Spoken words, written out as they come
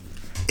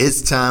It's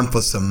time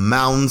for some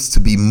mountains to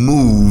be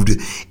moved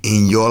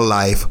in your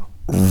life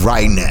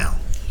right now.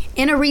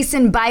 In a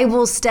recent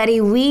Bible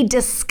study, we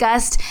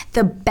discussed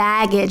the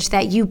baggage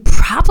that you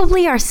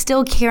probably are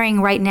still carrying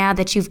right now,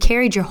 that you've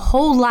carried your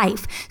whole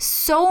life.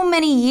 So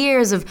many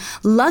years of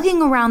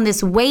lugging around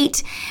this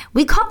weight.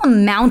 We call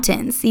them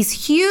mountains,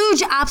 these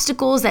huge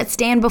obstacles that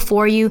stand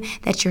before you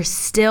that you're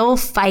still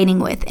fighting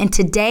with. And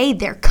today,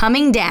 they're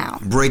coming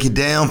down. Break it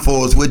down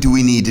for us. What do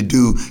we need to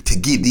do to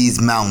get these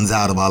mountains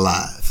out of our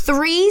lives?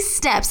 3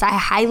 steps I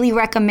highly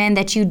recommend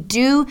that you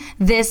do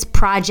this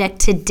project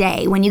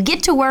today. When you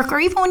get to work or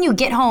even when you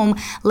get home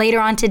later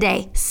on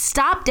today,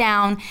 stop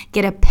down,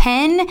 get a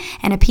pen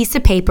and a piece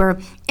of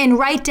paper, and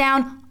write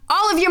down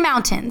all of your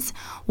mountains.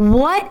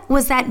 What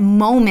was that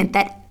moment,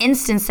 that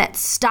instance that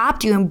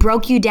stopped you and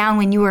broke you down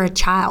when you were a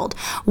child?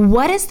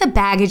 What is the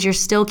baggage you're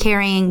still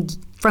carrying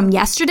from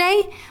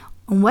yesterday?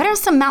 What are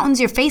some mountains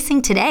you're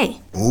facing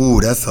today? Ooh,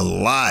 that's a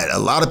lot. A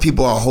lot of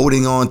people are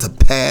holding on to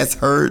past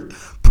hurt,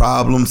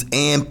 problems,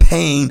 and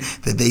pain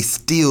that they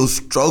still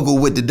struggle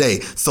with today.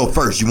 So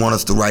first, you want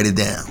us to write it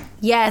down.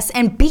 Yes,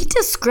 and be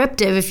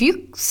descriptive. If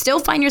you still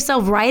find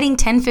yourself writing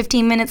 10,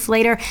 15 minutes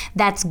later,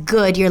 that's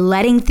good. You're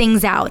letting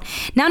things out.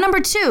 Now, number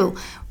 2,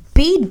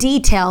 be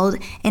detailed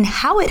in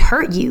how it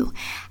hurt you.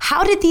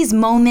 How did these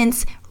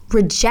moments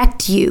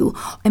reject you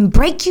and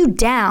break you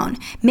down,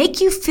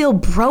 make you feel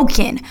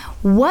broken?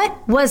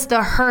 What was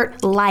the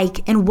hurt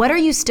like, and what are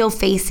you still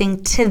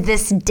facing to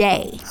this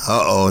day?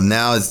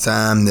 Now it's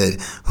time that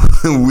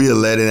we're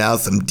letting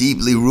out some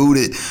deeply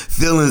rooted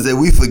feelings that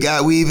we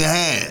forgot we even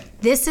had.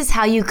 This is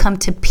how you come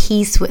to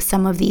peace with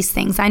some of these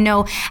things. I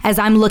know as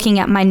I'm looking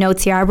at my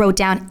notes here, I wrote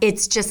down,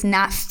 it's just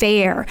not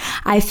fair.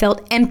 I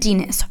felt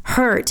emptiness,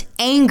 hurt,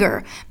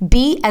 anger.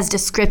 Be as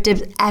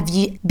descriptive as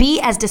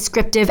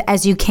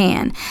you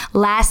can.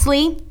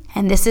 Lastly,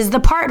 and this is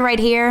the part right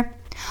here,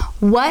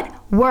 what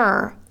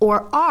were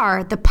or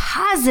are the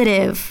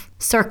positive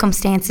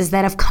circumstances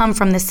that have come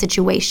from this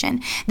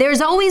situation?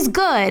 There's always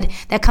good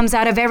that comes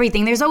out of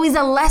everything. There's always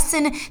a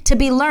lesson to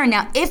be learned.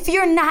 Now, if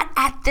you're not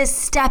at this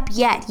step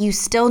yet, you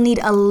still need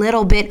a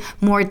little bit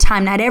more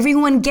time. Not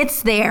everyone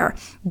gets there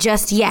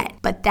just yet,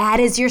 but that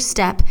is your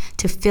step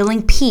to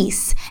feeling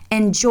peace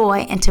and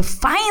joy and to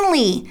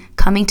finally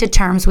coming to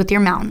terms with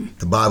your mountain.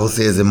 The Bible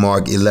says in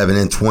Mark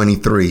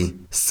 11:23,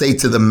 say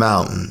to the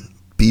mountain,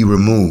 be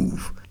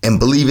removed, and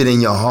believe it in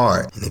your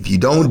heart. And if you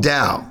don't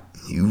doubt,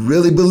 you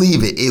really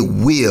believe it, it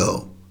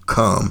will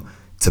come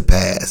to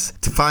pass.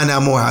 To find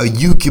out more how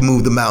you can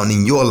move the mountain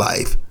in your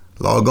life,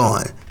 log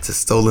on to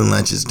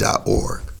stolenlunches.org.